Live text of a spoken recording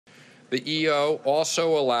The EO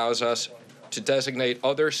also allows us to designate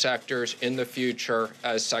other sectors in the future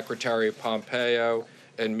as Secretary Pompeo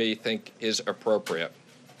and me think is appropriate.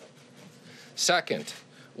 Second,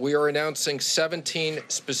 we are announcing 17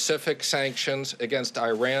 specific sanctions against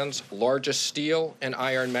Iran's largest steel and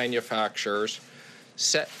iron manufacturers,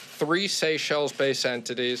 3 Seychelles-based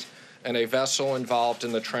entities, and a vessel involved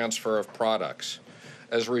in the transfer of products.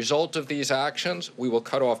 As a result of these actions, we will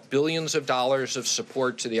cut off billions of dollars of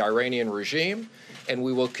support to the Iranian regime, and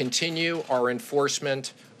we will continue our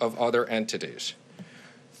enforcement of other entities.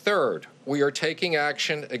 Third, we are taking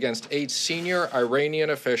action against 8 senior Iranian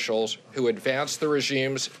officials who advanced the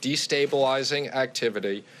regime's destabilizing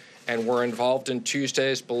activity and were involved in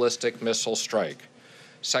Tuesday's ballistic missile strike.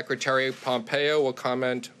 Secretary Pompeo will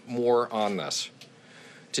comment more on this.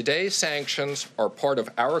 Today's sanctions are part of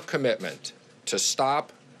our commitment to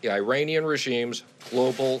stop the Iranian regime's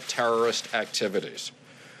global terrorist activities.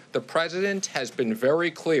 The President has been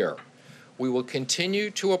very clear. We will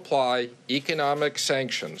continue to apply economic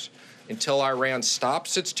sanctions until Iran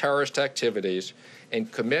stops its terrorist activities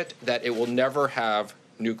and commit that it will never have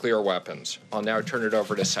nuclear weapons. I'll now turn it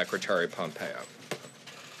over to Secretary Pompeo.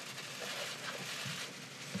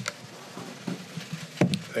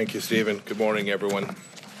 Thank you, Stephen. Good morning, everyone.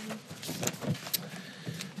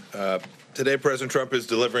 Today, President Trump is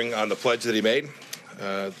delivering on the pledge that he made.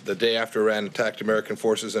 The day after Iran attacked American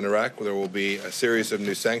forces in Iraq, there will be a series of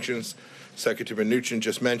new sanctions. Secretary Mnuchin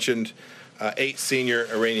just mentioned 8 senior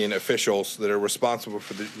Iranian officials that are responsible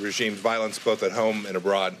for the regime's violence both at home and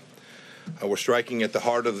abroad. We're striking at the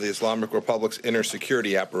heart of the Islamic Republic's inner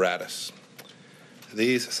security apparatus.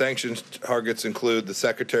 These sanctions targets include the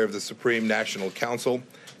Secretary of the Supreme National Council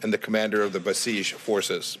and the commander of the Basij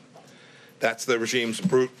forces. That's the regime's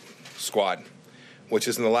brute squad, which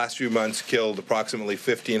has in the last few months killed approximately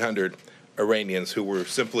 1,500 Iranians who were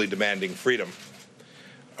simply demanding freedom.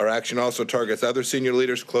 Our action also targets other senior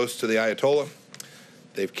leaders close to the Ayatollah.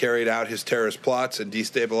 They've carried out his terrorist plots and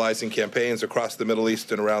destabilizing campaigns across the Middle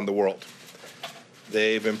East and around the world.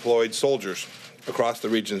 They've employed soldiers across the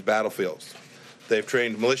region's battlefields. They've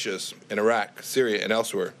trained militias in Iraq, Syria, and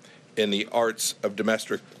elsewhere in the arts of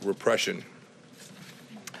domestic repression.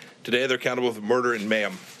 Today, they're accountable for murder and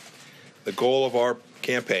mayhem. The goal of our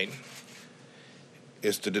campaign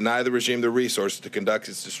is to deny the regime the resources to conduct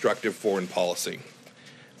its destructive foreign policy.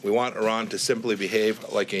 We want Iran to simply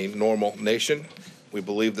behave like a normal nation. We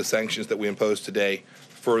believe the sanctions that we impose today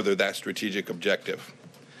further that strategic objective.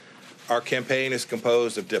 Our campaign is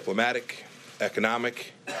composed of diplomatic,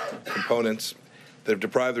 economic components that have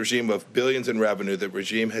deprived the regime of billions in revenue that the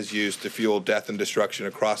regime has used to fuel death and destruction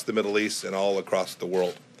across the Middle East and all across the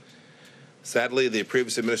world. Sadly, the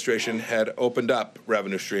previous administration had opened up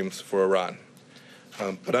revenue streams for Iran.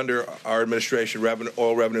 But under our administration,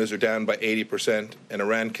 oil revenues are down by 80%, and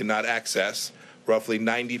Iran cannot access roughly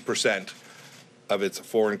 90% of its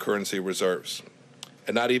foreign currency reserves.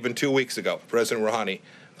 And not even 2 weeks ago, President Rouhani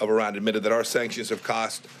of Iran admitted that our sanctions have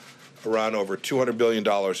cost Iran over $200 billion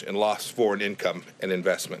in lost foreign income and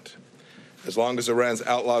investment. As long as Iran's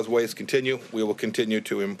outlaws' ways continue, we will continue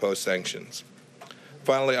to impose sanctions.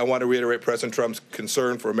 Finally, I want to reiterate President Trump's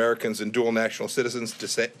concern for Americans and dual national citizens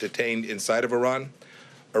detained inside of Iran.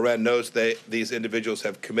 Iran knows these individuals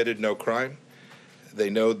have committed no crime. They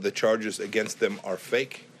know the charges against them are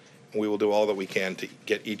fake, and we will do all that we can to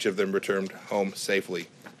get each of them returned home safely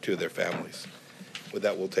to their families. With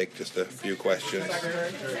that, we'll take just a few questions.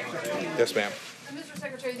 Yes, ma'am. Mr.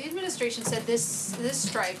 Secretary, the administration said this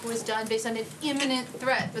strike was done based on an imminent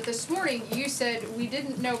threat, but this morning you said we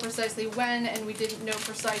didn't know precisely when and we didn't know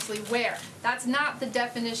precisely where. That's not the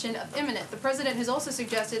definition of imminent. The president has also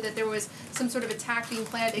suggested that there was some sort of attack being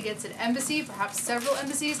planned against an embassy, perhaps several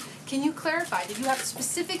embassies. Can you clarify? Did you have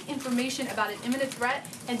specific information about an imminent threat,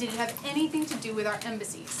 and did it have anything to do with our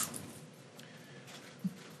embassies?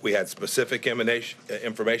 We had specific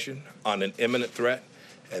information on an imminent threat,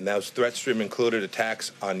 and those threat stream included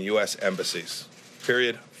attacks on U.S. embassies.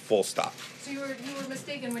 Period. Full stop. So you were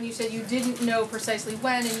mistaken when you said you didn't know precisely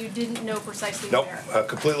when and you didn't know precisely where. Nope,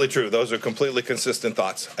 completely true. Those are completely consistent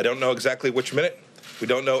thoughts. I don't know exactly which minute. We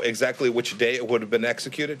don't know exactly which day it would have been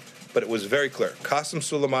executed, but it was very clear. Qasem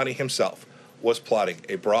Soleimani himself was plotting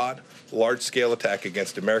a broad, large-scale attack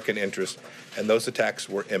against American interests, and those attacks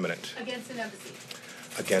were imminent. Against an embassy?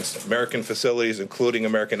 Against American facilities, including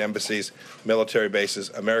American embassies, military bases,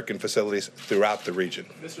 American facilities throughout the region.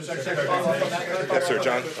 Mr. Secretary, yes, sir,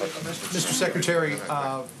 John. Mr. Secretary,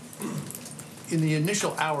 in the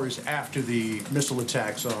initial hours after the missile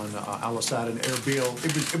attacks on Al-Assad and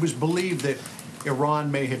Erbil, it was believed that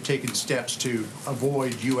Iran may have taken steps to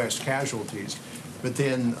avoid U.S. casualties. But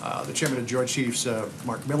then the chairman of the Joint Chiefs,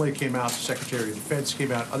 Mark Milley, came out, the Secretary of Defense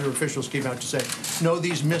came out, other officials came out to say, no,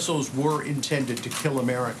 these missiles were intended to kill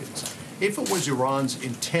Americans. If it was Iran's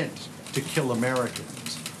intent to kill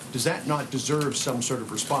Americans, does that not deserve some sort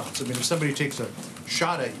of response? I mean, if somebody takes a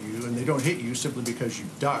shot at you and they don't hit you simply because you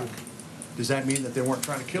duck, does that mean that they weren't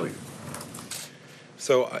trying to kill you?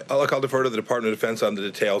 So I'll defer to the Department of Defense on the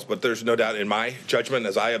details, but there's no doubt in my judgment,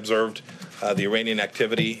 as I observed the Iranian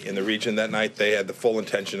activity in the region that night, they had the full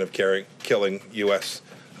intention of killing U.S.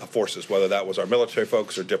 Forces, whether that was our military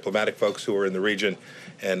folks or diplomatic folks who were in the region.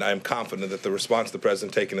 And I'm confident that the response the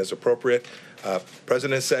President taken is appropriate.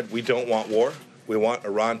 President has said we don't want war. We want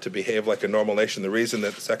Iran to behave like a normal nation. The reason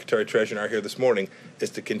that the Secretary of Treasury and I are here this morning is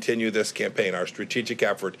to continue this campaign, our strategic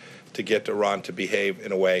effort to get Iran to behave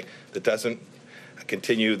in a way that doesn't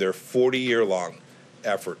continue their 40-year-long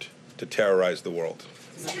effort to terrorize the world.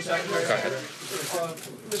 Mr. Secretary,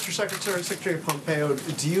 Mr. Secretary, Secretary Pompeo,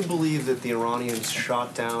 do you believe that the Iranians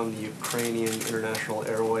shot down the Ukrainian International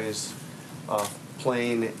Airways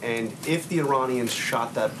plane? And if the Iranians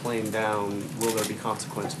shot that plane down, will there be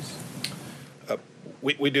consequences?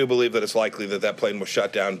 We do believe that it's likely that that plane was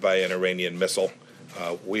shot down by an Iranian missile.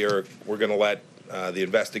 We're going to let the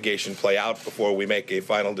investigation play out before we make a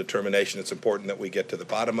final determination. It's important that we get to the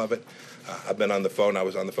bottom of it. I've been on the phone. I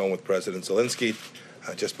was on the phone with President Zelensky.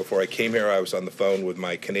 Just before I came here, I was on the phone with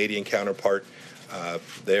my Canadian counterpart.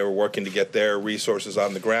 They are working to get their resources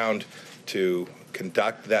on the ground to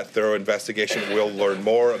conduct that thorough investigation. We'll learn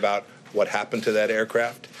more about what happened to that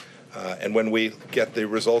aircraft. And when we get the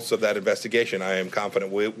results of that investigation, I am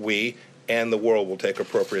confident we and the world will take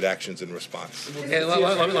appropriate actions in response. And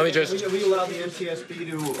let me just... We allow the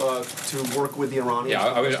NTSB to work with the Iranians? Yeah,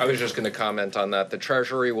 I was just going to comment on that. The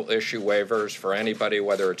Treasury will issue waivers for anybody,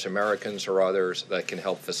 whether it's Americans or others, that can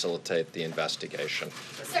help facilitate the investigation.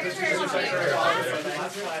 Secretary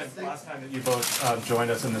Last time that you both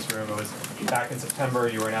joined us in this room, it was back in September.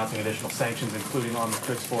 You were announcing additional sanctions, including on the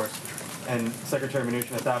Quds Force. And Secretary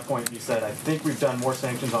Mnuchin, at that point, you said, I think we've done more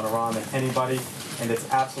sanctions on Iran than anybody, and it's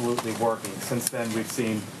absolutely working. Since then, we've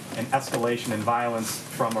seen an escalation in violence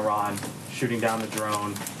from Iran, shooting down the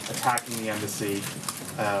drone, attacking the embassy,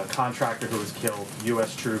 a contractor who was killed,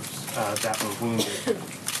 U.S. troops that were wounded.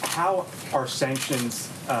 How are sanctions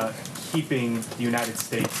keeping the United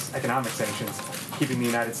States, economic sanctions, keeping the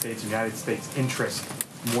United States' interest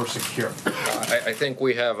more secure? I think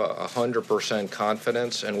we have 100%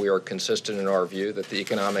 confidence, and we are consistent in our view that the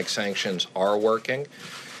economic sanctions are working,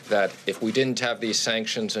 that if we didn't have these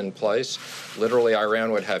sanctions in place, literally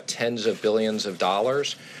Iran would have tens of billions of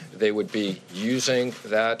dollars. They would be using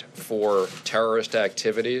that for terrorist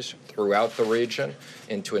activities throughout the region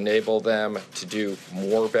and to enable them to do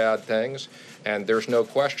more bad things. And there's no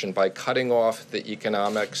question, by cutting off the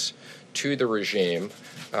economics to the regime,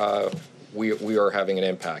 we are having an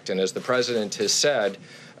impact. And as the President has said,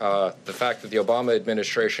 the fact that the Obama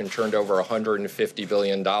administration turned over $150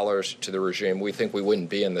 billion to the regime, we think we wouldn't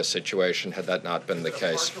be in this situation had that not been the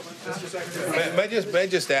case. May I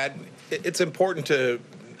just add, it's important to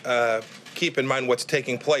keep in mind what's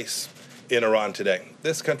taking place in Iran today.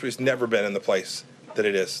 This country's never been in the place that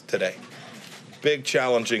it is today. Big,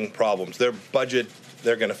 challenging problems. Their budget,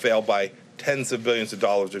 they're going to fail by tens of billions of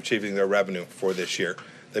dollars achieving their revenue for this year.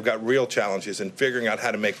 They've got real challenges in figuring out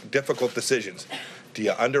how to make difficult decisions. Do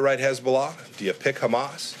you underwrite Hezbollah? Do you pick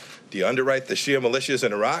Hamas? Do you underwrite the Shia militias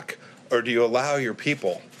in Iraq? Or do you allow your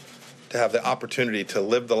people to have the opportunity to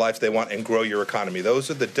live the life they want and grow your economy? Those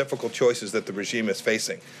are the difficult choices that the regime is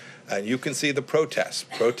facing. And you can see the protests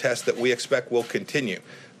that we expect will continue,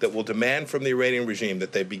 that will demand from the Iranian regime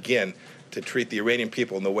that they begin to treat the Iranian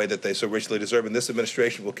people in the way that they so richly deserve. And this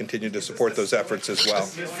administration will continue to support those efforts as well.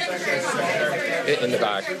 In the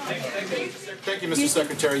back. Thank you, Mr.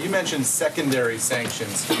 Secretary. You mentioned secondary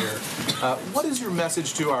sanctions here. What is your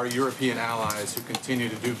message to our European allies who continue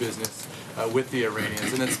to do business with the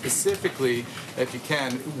Iranians? And then specifically, if you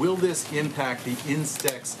can, will this impact the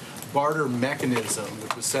INSTEX barter mechanism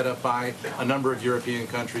which was set up by a number of European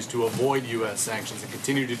countries to avoid U.S. sanctions and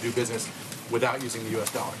continue to do business without using the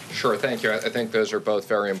U.S. dollar? Sure, thank you. I think those are both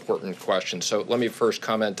very important questions. So let me first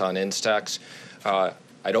comment on INSTEX.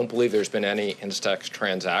 I don't believe there's been any INSTEX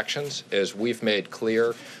transactions. As we've made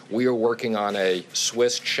clear, we are working on a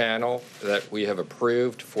Swiss channel that we have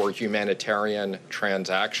approved for humanitarian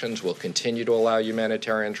transactions. We'll continue to allow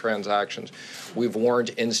humanitarian transactions. We've warned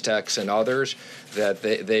INSTEX and others that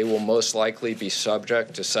they will most likely be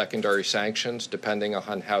subject to secondary sanctions depending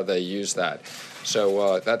on how they use that.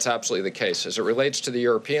 So that's absolutely the case. As it relates to the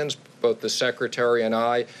Europeans, both the Secretary and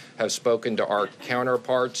I have spoken to our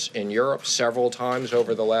counterparts in Europe several times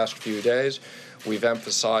over the last few days. We've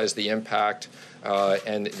emphasized the impact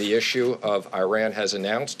and the issue of Iran has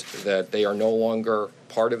announced that they are no longer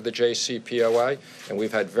part of the JCPOA, and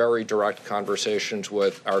we've had very direct conversations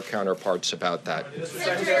with our counterparts about that.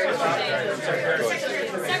 Secretary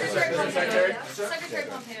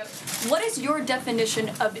Pompeo, what is your definition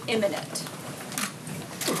of imminent?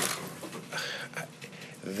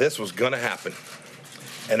 This was going to happen,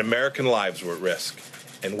 and American lives were at risk.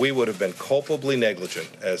 And we would have been culpably negligent,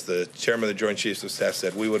 as the chairman of the Joint Chiefs of Staff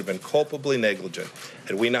said, we would have been culpably negligent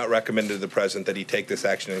had we not recommended to the president that he take this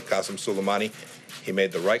action in Qasem Soleimani. He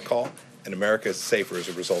made the right call, and America is safer as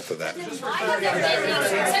a result of that. Secretary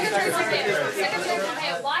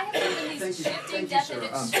Pompeo, why have there been these shifting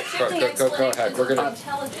definitions, shifting explanations of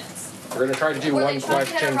intelligence? We're going to try to do one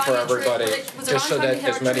question for everybody, just so that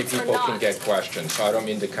as many people can get questions. So I don't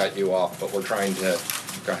mean to cut you off, but we're trying to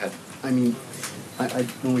go ahead. I mean, I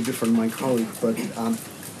only differ from my colleague, but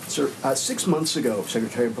sir, 6 months ago,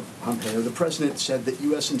 Secretary Pompeo, the president said that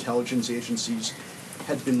U.S. intelligence agencies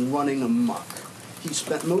had been running amok. He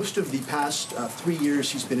spent most of the past 3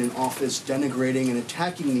 years he's been in office denigrating and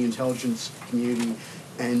attacking the intelligence community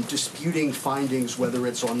and disputing findings, whether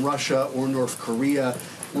it's on Russia or North Korea,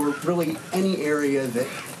 or really any area that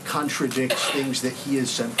contradicts things that he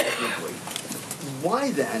has said publicly.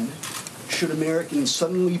 Why then should Americans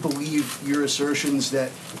suddenly believe your assertions that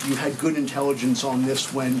you had good intelligence on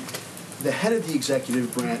this when the head of the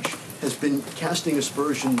executive branch has been casting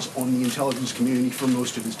aspersions on the intelligence community for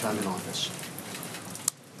most of his time in office?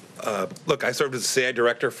 Look, I served as the CI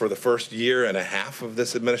director for the first year and a half of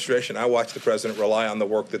this administration. I watched the president rely on the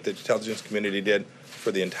work that the intelligence community did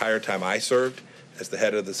for the entire time I served as the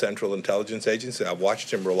head of the Central Intelligence Agency. I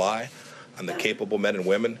watched him rely on the capable men and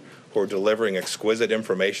women who are delivering exquisite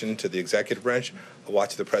information to the executive branch. I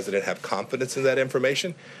watched the president have confidence in that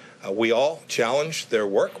information. We all challenge their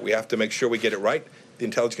work. We have to make sure we get it right. The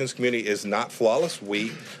intelligence community is not flawless.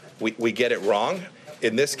 We get it wrong.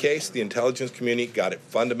 In this case, the intelligence community got it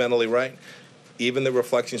fundamentally right. Even the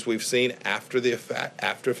reflections we've seen after the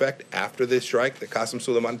after the strike that Qasem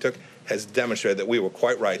Soleimani took has demonstrated that we were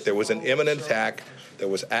quite right. There was an imminent attack, there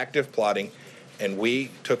was active plotting, and we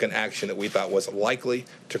took an action that we thought was likely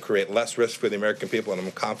to create less risk for the American people, and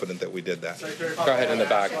I'm confident that we did that. Go ahead in the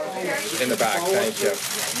back. In the back, thank you.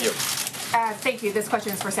 Thank you. This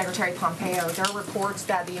question is for Secretary Pompeo. There are reports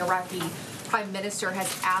that the Iraqi Prime Minister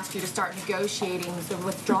has asked you to start negotiating the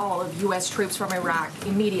withdrawal of U.S. troops from Iraq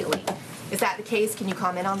immediately. Is that the case? Can you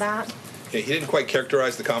comment on that? Yeah, he didn't quite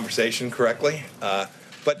characterize the conversation correctly,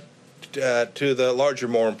 but to the larger,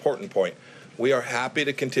 more important point, we are happy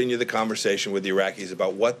to continue the conversation with the Iraqis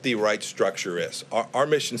about what the right structure is. Our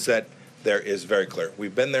mission set there is very clear.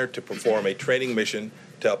 We've been there to perform a training mission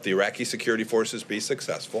to help the Iraqi security forces be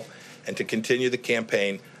successful and to continue the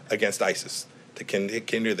campaign against ISIS, to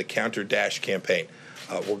continue the counter-Daesh campaign.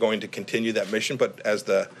 We're going to continue that mission, but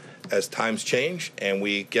as times change and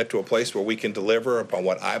we get to a place where we can deliver upon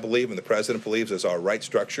what I believe and the President believes is our right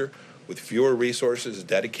structure with fewer resources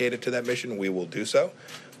dedicated to that mission, we will do so.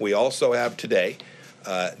 We also have today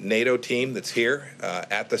a NATO team that's here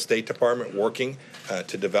at the State Department working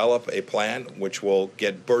to develop a plan which will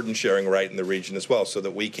get burden sharing right in the region as well so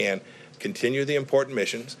that we can continue the important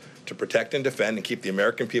missions to protect and defend and keep the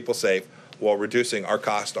American people safe while reducing our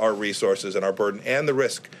cost, our resources, and our burden and the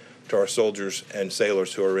risk to our soldiers and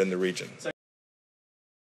sailors who are in the region.